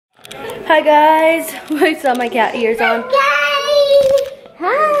Hi guys. I saw my cat ears on.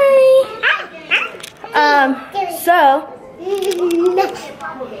 Hi. So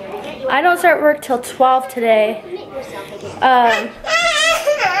I don't start work till 12 today. I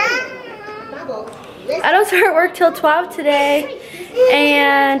don't start work till 12 today,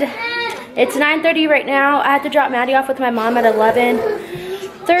 and it's 9:30 right now. I have to drop Maddie off with my mom at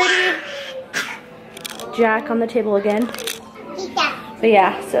 11:30. Jack on the table again. But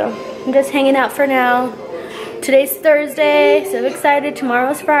yeah, so I'm just hanging out for now. Today's Thursday, so excited.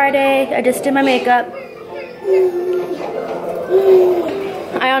 Tomorrow's Friday. I just did my makeup.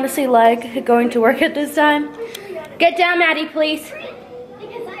 I honestly like going to work at this time. Get down, Maddie, please.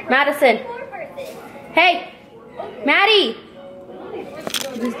 Madison. Hey, Maddie.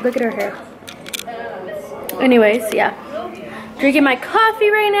 Just look at her hair. Anyways, yeah. Drinking my coffee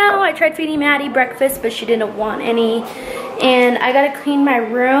right now. I tried feeding Maddie breakfast, but she didn't want any. And I gotta clean my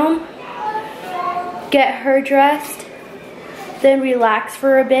room, get her dressed, then relax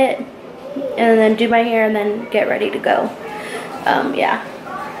for a bit, and then do my hair and then get ready to go. Yeah.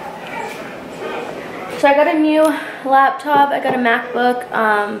 So I got a new laptop. I got a MacBook.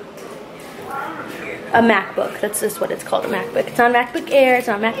 A MacBook. That's just what it's called, a MacBook. It's not a MacBook Air. It's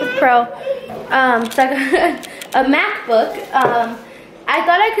not a MacBook Pro. So I got a MacBook. I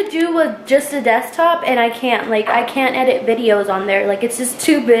thought I could do with just a desktop, and I can't. Like, I can't edit videos on there. Like, it's just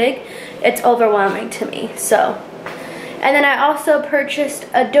too big. It's overwhelming to me. So, and then I also purchased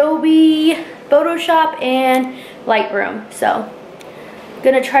Adobe Photoshop and Lightroom. So,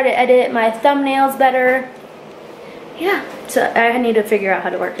 gonna try to edit my thumbnails better. Yeah. So I need to figure out how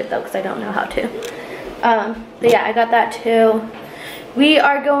to work it though, because I don't know how to. But yeah, I got that too. We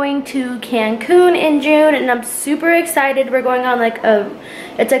are going to Cancun in June, and I'm super excited. We're going on like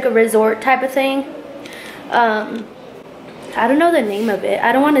it's like a resort type of thing. I don't know the name of it.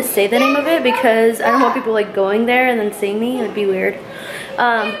 I don't want to say the name of it because I don't want people like going there and then seeing me. It would be weird.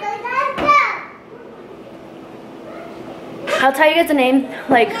 I'll tell you guys the name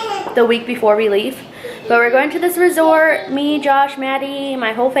like the week before we leave. But we're going to this resort, me, Josh, Maddie,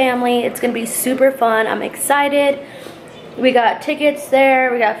 my whole family. It's gonna be super fun. I'm excited. We got tickets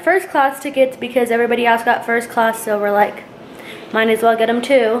there. We got first class tickets because everybody else got first class, so we're like, might as well get them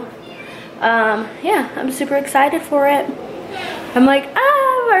too. Yeah, I'm super excited for it. I'm like,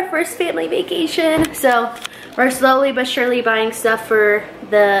 our first family vacation. So we're slowly but surely buying stuff for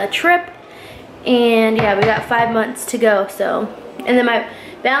the trip. And yeah, we got 5 months to go. So, and then my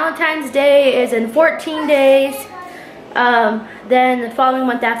Valentine's Day is in 14 days. Then the following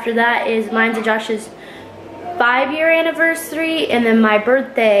month after that is mine and Josh's 5-year anniversary, and then my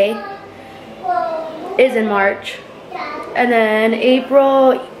birthday is in March. And then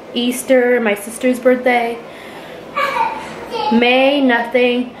April, Easter, my sister's birthday. May,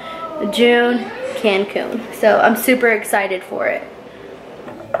 nothing. June, Cancun. So I'm super excited for it.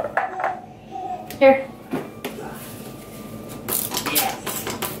 Here.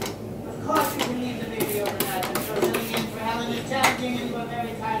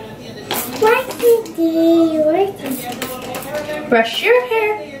 Brush your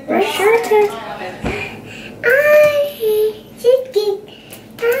hair. Brush your hair.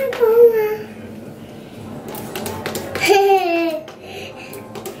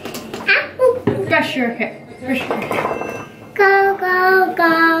 Brush your hair. Brush your hair. Go, go,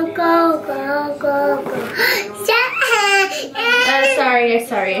 go, go, go, go, go.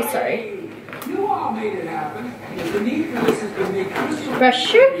 Sorry. You all made it happen.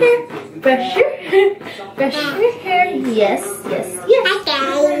 Brush your hair. Brush your hair. Brush your hair. Yes. Hi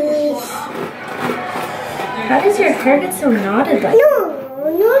guys. How does your hair get so knotted like that? No,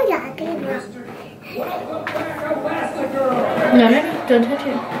 knotted. No, don't touch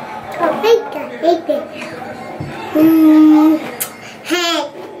it. Oh, hate that. Hey.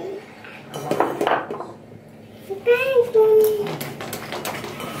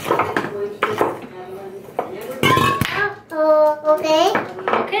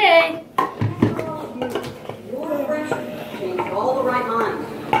 Okay. All the right lines.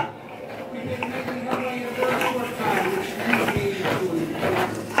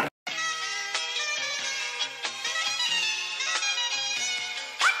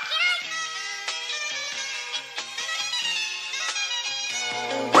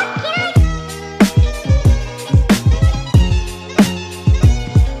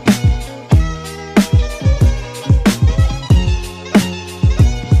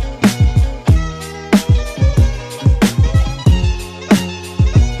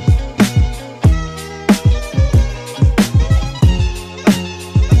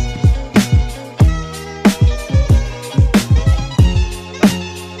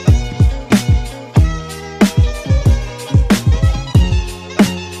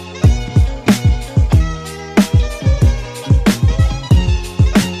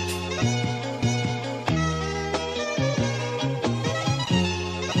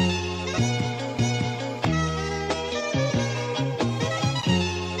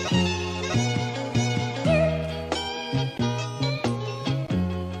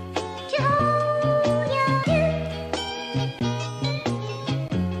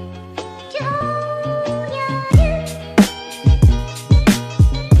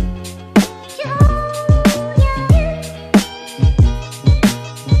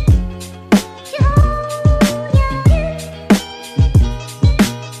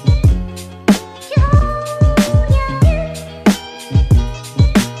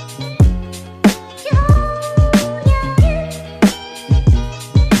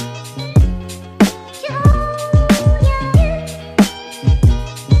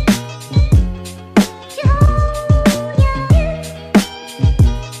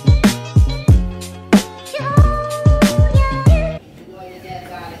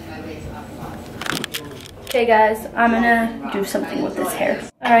 guys, I'm gonna do something with this hair.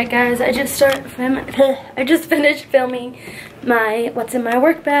 Alright guys, I just finished filming my what's in my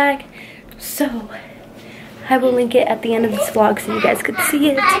work bag. So I will link it at the end of this vlog so you guys could see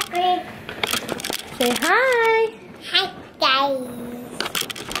it. Say hi. Hi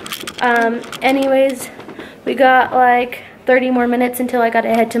guys. Anyways, we got like 30 more minutes until I gotta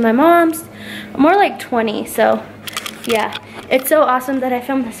head to my mom's. More like 20, so yeah. It's so awesome that I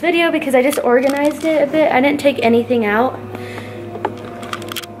filmed this video because I just organized it a bit. I didn't take anything out.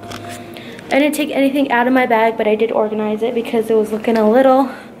 I didn't take anything out of my bag, but I did organize it because it was looking a little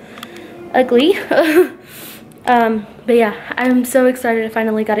ugly. But yeah, I'm so excited I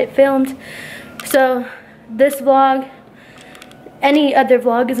finally got it filmed. So this vlog, any other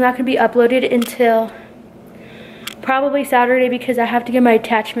vlog, is not going to be uploaded until probably Saturday because I have to get my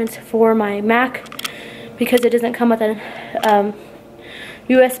attachments for my Mac because it doesn't come with a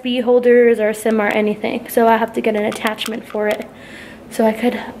USB holders or a SIM or anything. So I have to get an attachment for it so I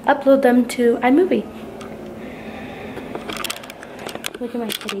could upload them to iMovie. Look at my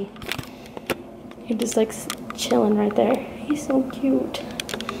kitty. He just like chilling right there. He's so cute.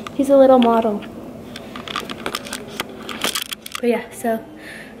 He's a little model. But yeah, so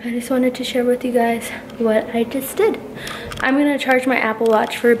I just wanted to share with you guys what I just did. I'm gonna charge my Apple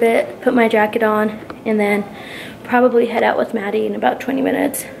Watch for a bit, put my jacket on, and then probably head out with Maddie in about 20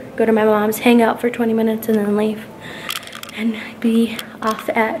 minutes. Go to my mom's, hang out for 20 minutes, and then leave. And be off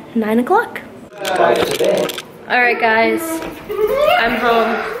at 9 o'clock. Alright guys, I'm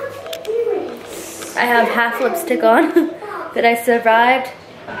home. I have half lipstick on, but I survived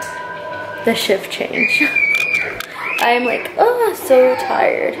the shift change. I am like, oh, so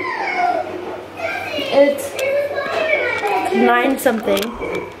tired. It's 9 something.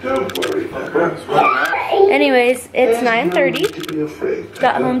 Anyways, it's 9:30.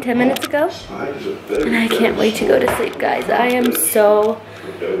 Got home 10 minutes ago, and I can't wait to go to sleep, guys. I am so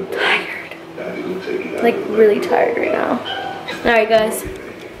tired. Like, really tired right now. Alright, guys.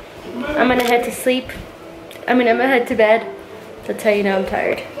 I'm gonna head to sleep. I'm gonna head to bed. That's how you know I'm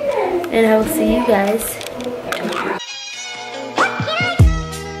tired. And I will see you guys